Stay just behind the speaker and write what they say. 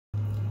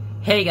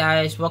Hey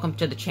guys, welcome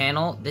to the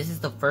channel. This is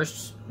the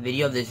first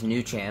video of this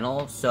new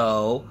channel,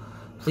 so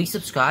please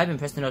subscribe and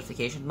press the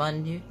notification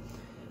button here,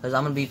 because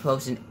I'm going to be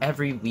posting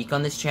every week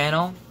on this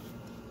channel.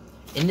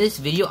 In this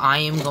video, I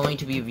am going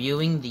to be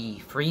reviewing the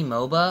free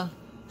MOBA,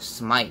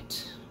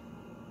 Smite.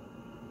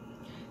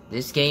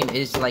 This game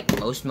is like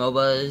most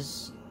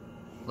MOBAs,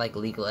 like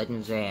League of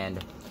Legends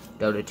and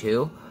Dota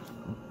 2,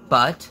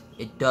 but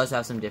it does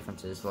have some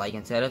differences. Like,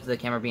 instead of the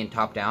camera being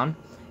top down,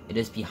 it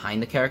is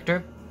behind the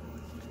character.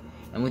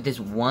 And with this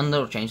one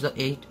little change, though,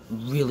 it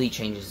really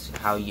changes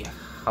how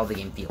the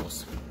game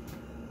feels.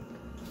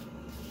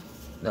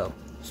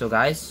 So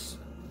guys,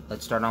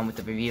 let's start on with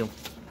the review.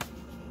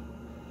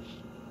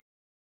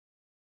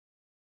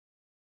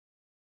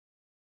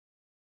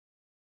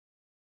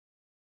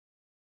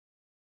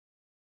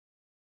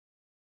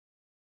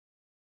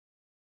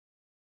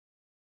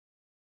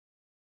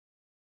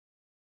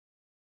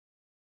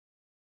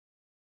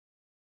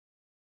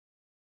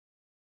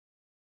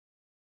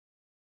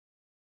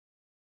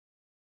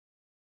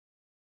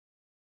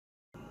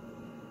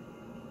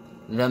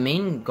 The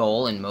main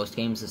goal in most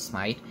games of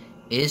Smite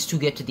is to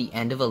get to the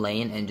end of a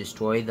lane and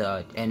destroy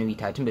the enemy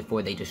Titan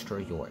before they destroy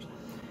yours.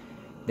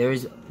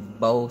 There's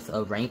both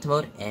a ranked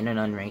mode and an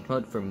unranked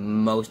mode for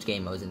most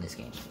game modes in this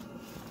game.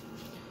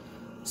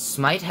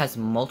 Smite has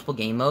multiple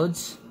game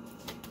modes.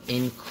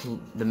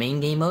 The main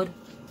game mode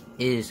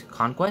is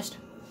Conquest.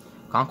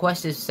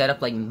 Conquest is set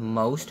up like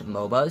most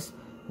MOBAs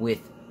with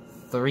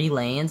 3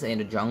 lanes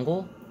and a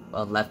jungle,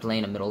 a left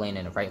lane, a middle lane,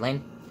 and a right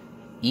lane.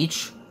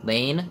 Each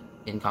lane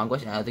in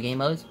Conquest and other game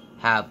modes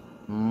have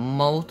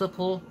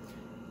multiple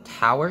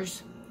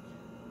towers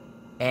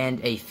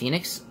and a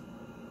phoenix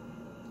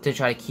to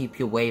try to keep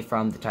you away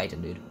from the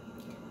Titan, dude.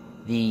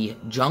 The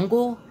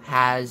jungle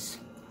has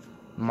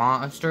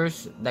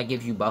monsters that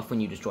give you buffs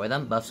when you destroy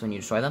them.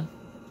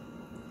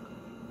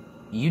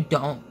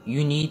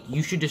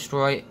 You should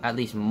destroy at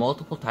least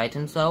multiple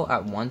Titans though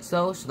at once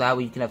though, so that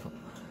way you can have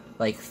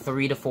like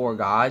 3 to 4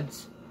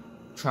 gods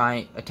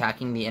try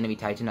attacking the enemy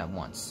Titan at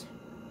once.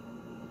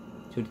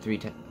 2 to 3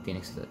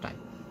 phoenixes at a time.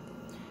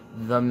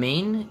 The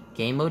main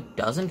game mode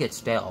doesn't get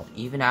stale,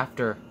 even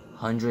after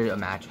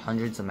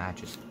hundreds of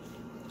matches.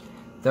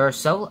 There are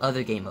several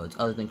other game modes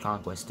other than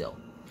Conquest still.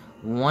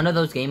 One of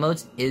those game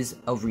modes is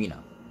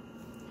Arena.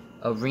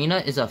 Arena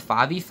is a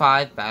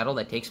 5v5 battle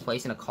that takes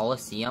place in a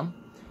coliseum.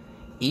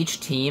 Each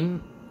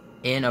team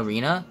in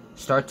Arena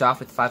starts off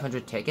with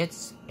 500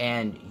 tickets,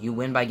 and you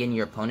win by getting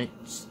your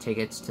opponent's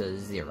tickets to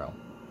 0.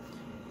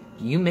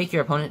 You make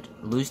your opponent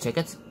lose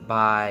tickets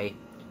by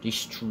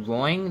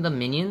destroying the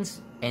minions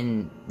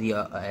and the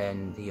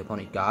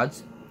opponent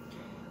gods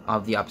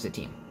of the opposite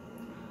team.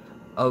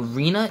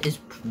 Arena is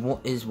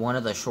one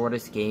of the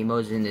shortest game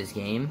modes in this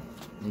game,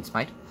 in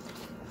Smite.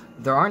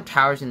 There aren't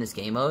towers in this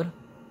game mode,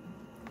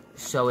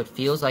 so it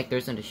feels like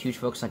there's a huge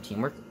focus on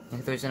teamwork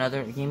if there's in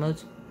other game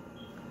modes.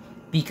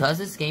 Because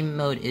this game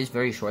mode is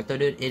very short though,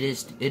 dude, it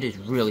is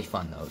really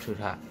fun though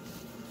to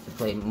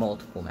play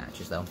multiple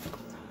matches though.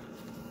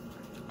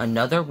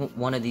 Another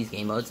one of these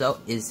game modes, though,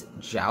 is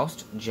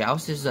Joust.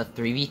 Joust is a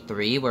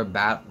 3v3 where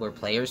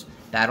players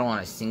battle on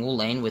a single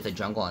lane with a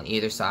jungle on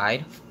either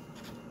side.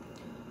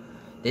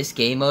 This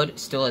game mode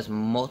still has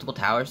multiple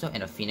towers, though,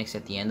 and a phoenix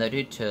at the end, though,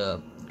 dude,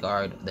 to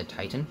guard the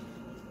Titan.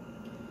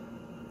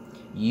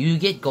 You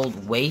get gold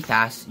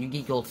You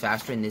get gold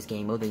faster in this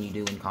game mode than you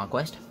do in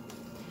Conquest,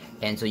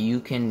 and so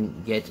you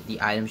can get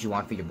the items you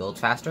want for your builds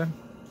faster.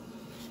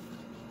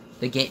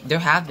 There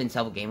have been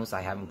several game modes I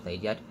haven't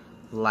played yet,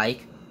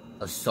 like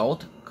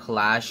Assault,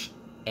 Clash,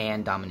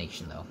 and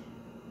Domination, though.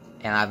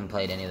 And I haven't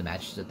played any of the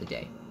matches of the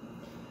day.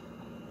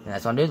 And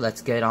that's all, dude.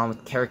 Let's get on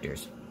with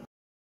characters.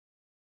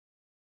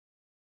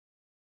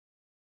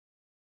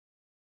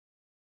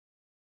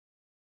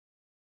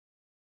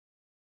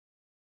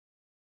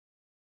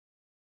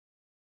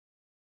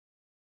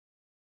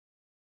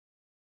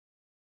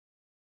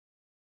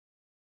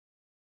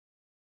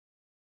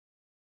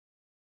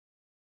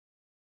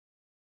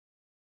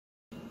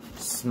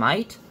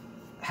 Smite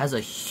has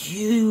a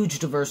huge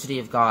diversity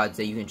of gods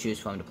that you can choose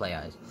from to play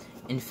as.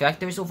 In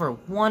fact, there's over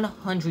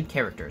 100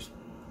 characters,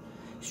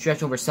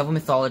 stretched over several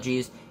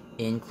mythologies,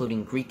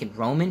 including Greek and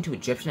Roman to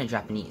Egyptian and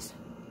Japanese.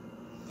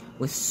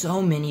 With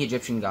so many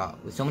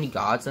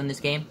gods in this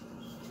game,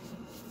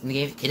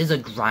 it is a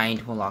grind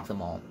to unlock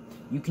them all.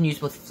 You can use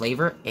both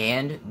flavor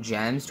and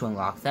gems to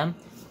unlock them.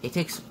 It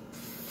takes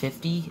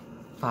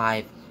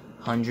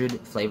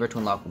 5,500 flavor to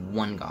unlock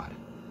one god.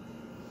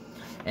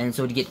 And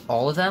so to get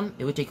all of them,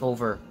 it would take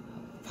over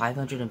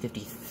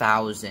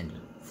 550,000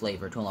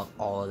 flavor to unlock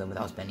all of them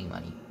without spending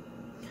money.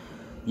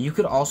 You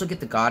could also get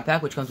the god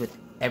pack, which comes with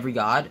every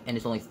god, and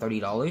it's only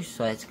 $30.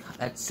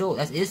 So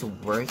that is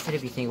worth it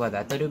if you think about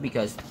that, though,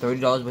 because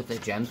 $30 worth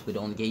of gems would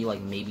only get you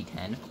like maybe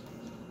 10.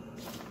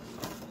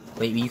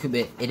 But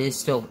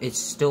it's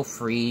still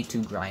free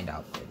to grind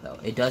out though.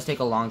 It does take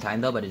a long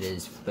time though, but you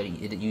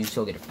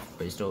still get it.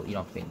 But you don't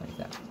have to pay money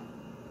for that.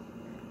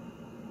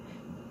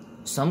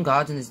 Some of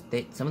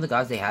the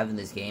gods they have in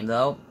this game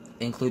though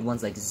include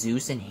ones like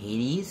Zeus and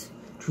Hades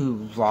to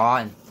Ra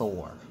and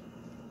Thor.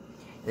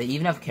 They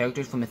even have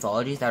characters from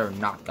mythologies that are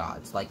not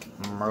gods, like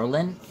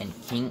Merlin and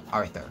King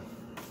Arthur.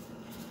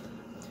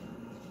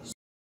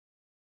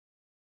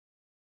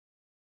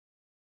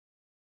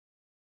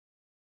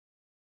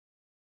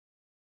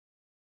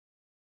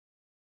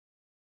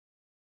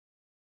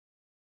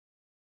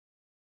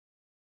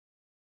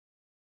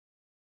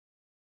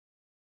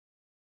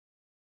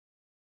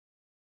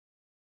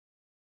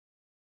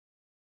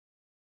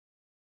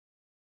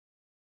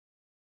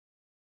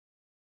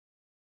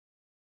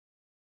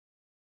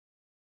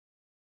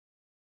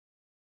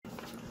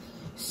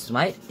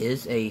 Smite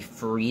is a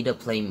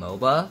free-to-play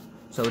MOBA,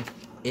 so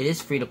it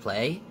is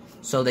free-to-play,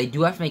 so they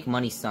do have to make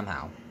money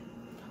somehow.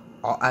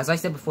 As I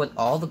said before,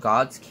 all the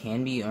gods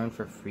can be earned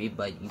for free,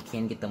 but you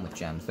can get them with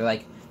gems. They're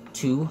like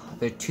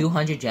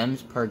 200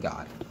 gems per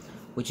god,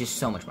 which is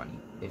so much money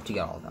if you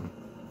get all of them.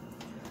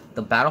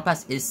 The battle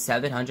pass is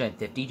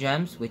 750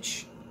 gems,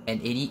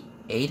 and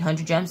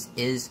 800 gems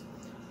is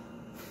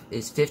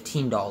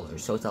 $15,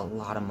 so it's a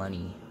lot of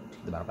money to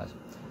get the battle pass.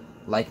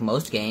 Like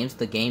most games,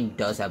 the game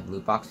does have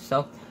loot boxes,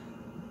 so,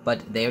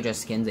 but they are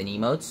just skins and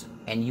emotes,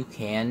 and you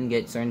can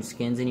get certain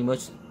skins and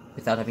emotes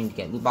without having to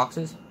get loot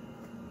boxes.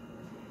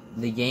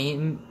 The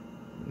game,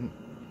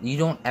 you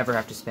don't ever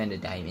have to spend a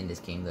dime in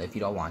this game, though, if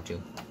you don't want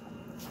to.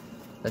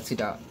 Let's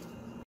get out.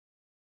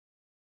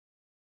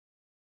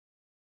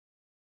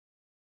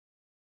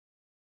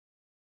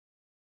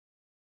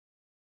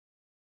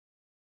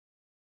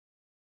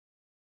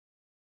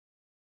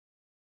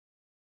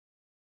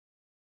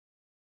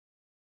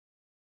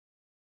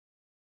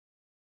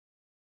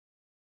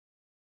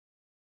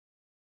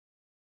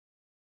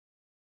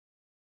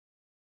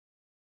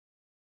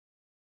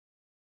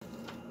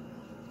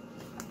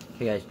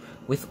 Okay guys,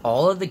 with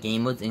all of the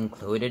game modes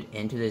included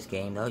into this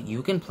game though,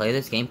 you can play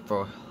this game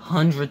for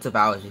hundreds of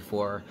hours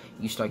before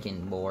you start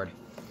getting bored.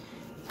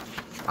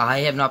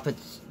 I have not put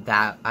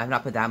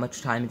that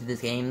much time into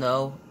this game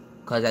though,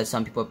 because as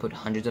some people have put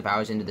hundreds of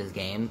hours into this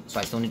game, so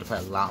I still need to play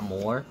a lot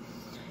more.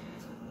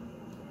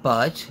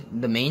 But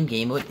the main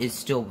game mode is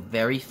still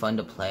very fun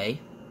to play.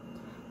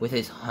 With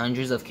its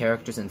hundreds of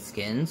characters and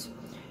skins,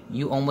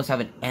 you almost have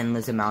an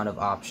endless amount of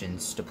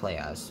options to play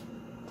as.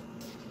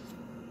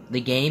 The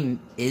game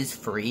is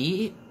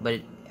free, but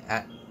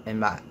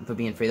for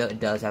being free though, it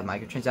does have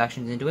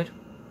microtransactions into it,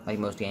 like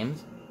most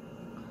games.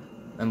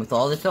 And with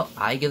all this though,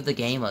 I give the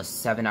game a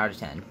 7 out of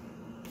 10.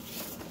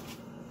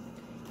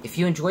 If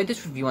you enjoyed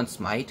this review on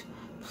Smite,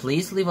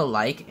 please leave a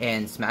like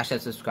and smash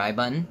that subscribe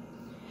button,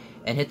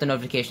 and hit the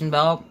notification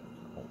bell.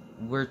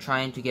 We're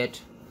trying to get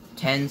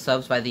 10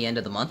 subs by the end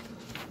of the month.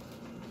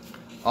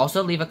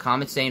 Also, leave a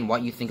comment saying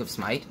what you think of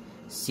Smite.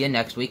 See you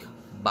next week.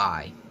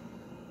 Bye.